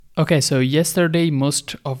Okay, so yesterday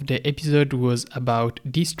most of the episode was about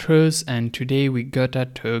distros, and today we gotta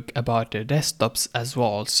talk about the desktops as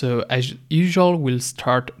well. So as usual, we'll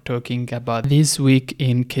start talking about this week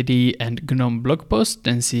in KDE and GNOME blog post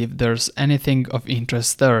and see if there's anything of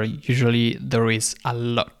interest there. Usually there is a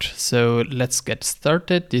lot. So let's get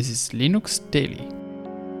started. This is Linux Daily.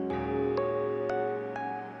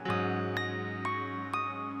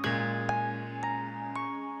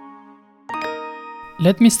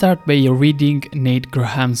 Let me start by reading Nate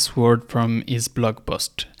Graham's word from his blog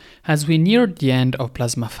post. As we near the end of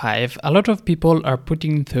Plasma 5, a lot of people are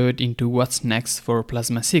putting thought into what's next for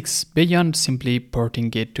Plasma 6, beyond simply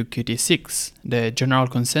porting it to Qt 6. The general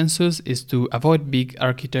consensus is to avoid big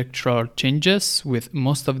architectural changes, with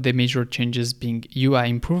most of the major changes being UI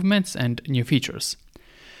improvements and new features.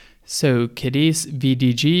 So KDE's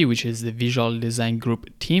VDG, which is the Visual Design Group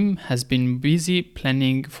team, has been busy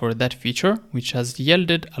planning for that feature, which has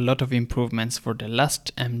yielded a lot of improvements for the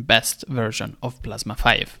last and best version of Plasma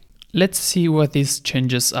 5. Let's see what these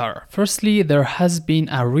changes are. Firstly, there has been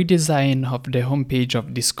a redesign of the homepage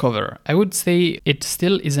of Discover. I would say it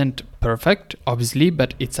still isn't perfect, obviously,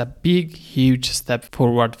 but it's a big, huge step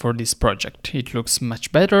forward for this project. It looks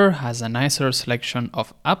much better, has a nicer selection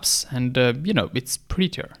of apps, and it's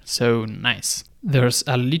prettier, so nice. There's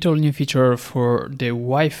a little new feature for the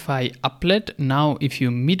Wi-Fi applet. Now, if you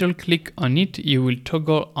middle click on it, you will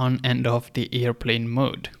toggle on and off the airplane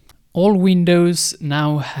mode. All windows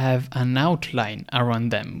now have an outline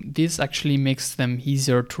around them. This actually makes them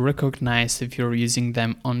easier to recognize if you're using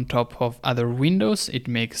them on top of other windows. It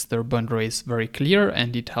makes their boundaries very clear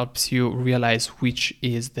and it helps you realize which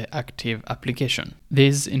is the active application.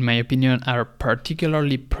 These, in my opinion, are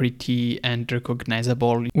particularly pretty and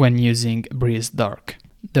recognizable when using Breeze Dark.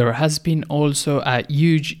 There has been also a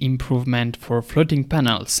huge improvement for floating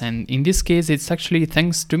panels, and in this case it's actually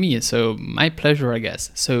thanks to me, so my pleasure I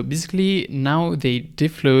guess. So basically now they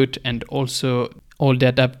defloat, and also all the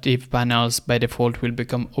adaptive panels by default will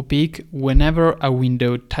become opaque whenever a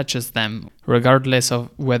window touches them, regardless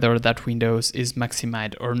of whether that window is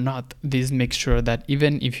maximized or not. This makes sure that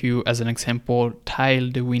even if you, as an example,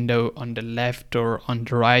 tile the window on the left or on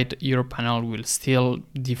the right, your panel will still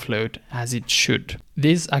defloat as it should.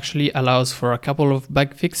 This actually allows for a couple of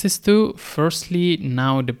bug fixes too. Firstly,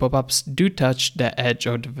 now the pop-ups do touch the edge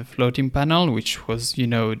of the floating panel, which was,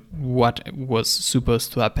 what was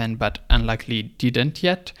supposed to happen, but unluckily didn't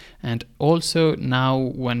yet. And also now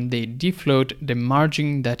when they defloat, the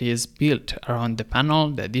margin that is built around the panel,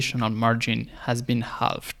 the additional margin, has been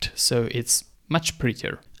halved, so it's much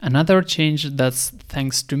prettier. Another change that's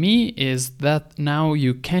thanks to me is that now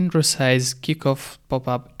you can resize kickoff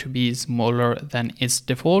pop-up to be smaller than its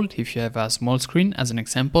default if you have a small screen, as an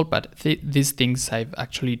example, but these things I've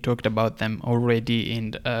actually talked about them already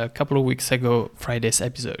in a couple of weeks ago Friday's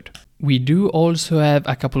episode. We do also have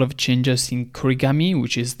a couple of changes in Kurigami,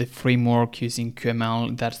 which is the framework using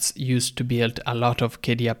QML that's used to build a lot of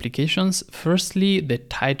KDE applications. Firstly, the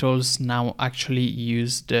titles now actually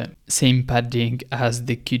use the same padding as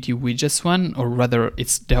the Qt widgets one, or rather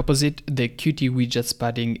it's the opposite. The Qt widgets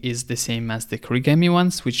padding is the same as the Kurigami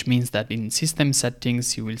ones, which means that in system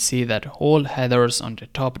settings you will see that all headers on the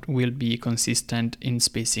top will be consistent in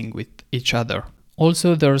spacing with each other.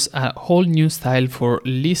 Also, there's a whole new style for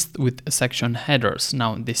list with section headers.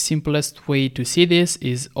 Now, the simplest way to see this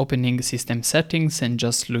is opening system settings and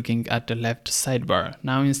just looking at the left sidebar.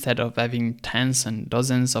 Now, instead of having tens and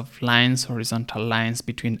dozens of lines, horizontal lines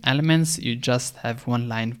between elements, you just have one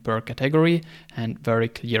line per category and very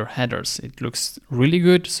clear headers. It looks really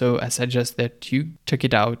good, so I suggest that you check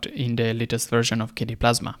it out in the latest version of KDE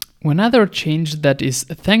Plasma. One other change that is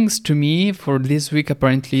thanks to me for this week,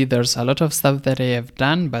 apparently there's a lot of stuff that I have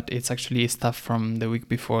done, but it's actually stuff from the week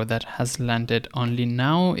before that has landed only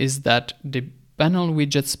now, is that the panel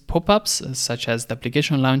widgets pop-ups, such as the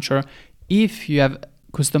application launcher, if you have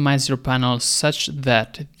customized your panel such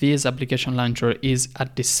that this application launcher is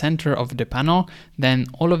at the center of the panel, then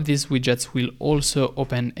all of these widgets will also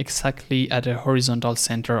open exactly at the horizontal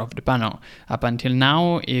center of the panel. Up until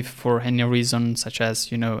now, if for any reason, such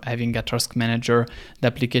as having a task manager, the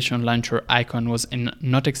application launcher icon was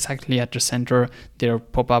not exactly at the center, their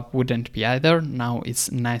pop-up wouldn't be either. Now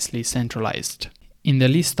it's nicely centralized. In the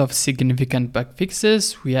list of significant bug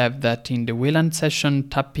fixes, we have that in the Wayland session,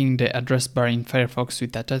 tapping the address bar in Firefox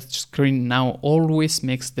with a touchscreen now always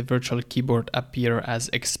makes the virtual keyboard appear as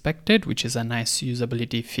expected, which is a nice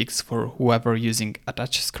usability fix for whoever using a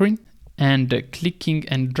touchscreen. And clicking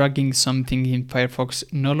and dragging something in Firefox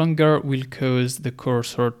no longer will cause the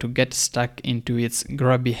cursor to get stuck into its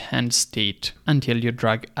grabby hand state until you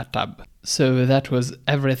drag a tab. So that was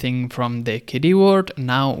everything from the KDE world.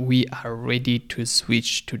 Now we are ready to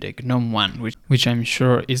switch to the GNOME one, which I'm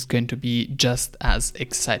sure is going to be just as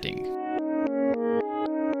exciting.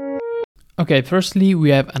 Okay, firstly, we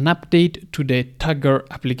have an update to the Tagger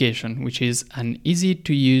application, which is an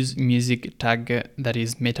easy-to-use music tag that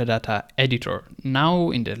is metadata editor. Now,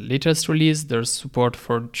 in the latest release, there's support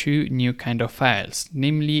for two new kind of files,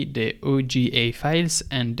 namely the OGA files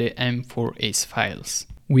and the M4ACE files.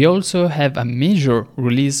 We also have a major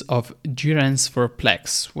release of Durance for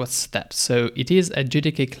Plex. What's that? So it is a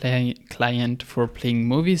JDK client for playing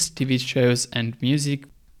movies, TV shows, and music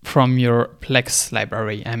from your Plex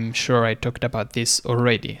library. I'm sure I talked about this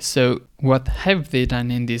already. So what have they done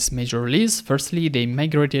in this major release? Firstly, they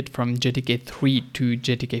migrated from JDK 3 to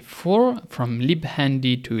JDK 4, from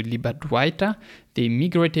libhandy to libadwaita. They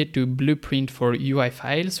migrated to Blueprint for UI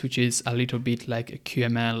files, which is a little bit like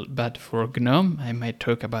QML, but for GNOME. I might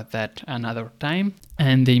talk about that another time.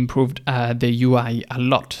 And they improved the UI a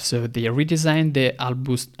lot. So they redesigned the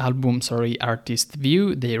album artist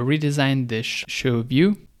view, they redesigned the show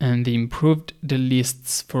view, and they improved the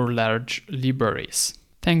lists for large libraries,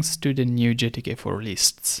 thanks to the new JDK4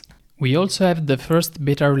 lists. We also have the first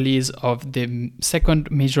beta release of the second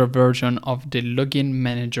major version of the login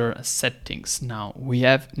manager settings. Now we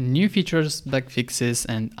have new features, bug fixes,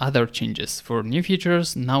 and other changes. For new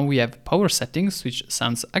features, now we have power settings, which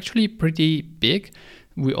sounds actually pretty big.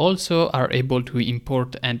 We also are able to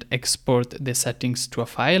import and export the settings to a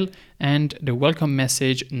file, and the welcome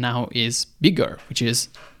message now is bigger, which is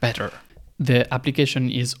better. The application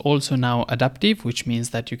is also now adaptive, which means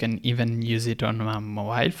that you can even use it on a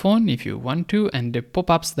mobile phone if you want to, and the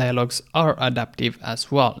pop-ups dialogues are adaptive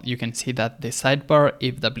as well. You can see that the sidebar,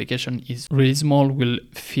 if the application is really small, will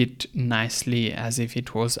fit nicely as if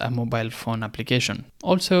it was a mobile phone application.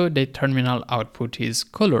 Also, the terminal output is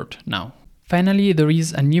colored now. Finally, there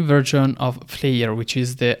is a new version of Flare, which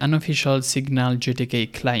is the unofficial Signal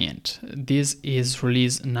JDK client. This is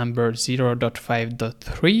release number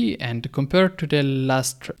 0.5.3, and compared to the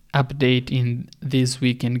last update in this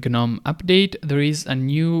week in GNOME update, there is a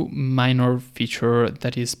new minor feature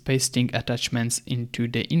that is pasting attachments into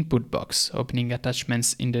the input box, opening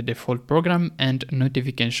attachments in the default program, and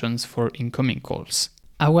notifications for incoming calls.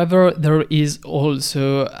 However, there is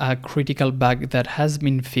also a critical bug that has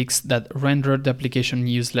been fixed that rendered the application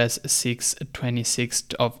useless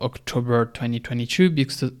 26th of October 2022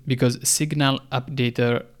 because Signal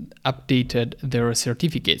updated their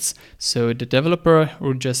certificates. So the developer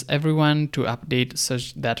urges everyone to update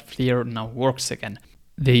such that Flare now works again.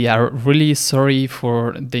 They are really sorry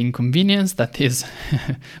for the inconvenience that this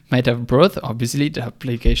might have brought. Obviously, the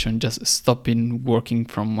application just stopping working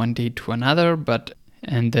from one day to another,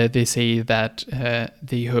 and they say that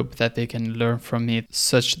they hope that they can learn from it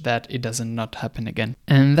such that it doesn't not happen again.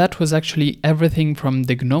 And that was actually everything from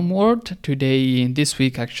the GNOME world. Today, this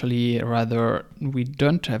week, actually, rather, we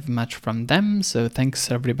don't have much from them. So thanks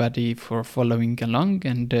everybody for following along,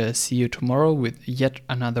 and see you tomorrow with yet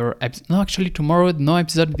another episode. No, actually tomorrow, no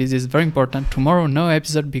episode. This is very important. Tomorrow, no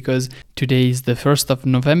episode, because today is the 1st of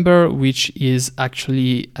November, which is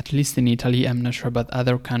actually, at least in Italy, I'm not sure about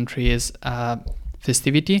other countries,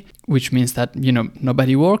 festivity, which means that,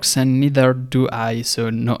 nobody works and neither do I,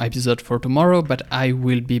 so no episode for tomorrow, but I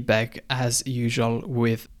will be back as usual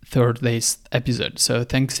with Thursday's episode. So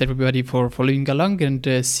thanks everybody for following along,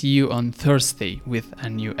 and see you on Thursday with a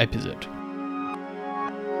new episode.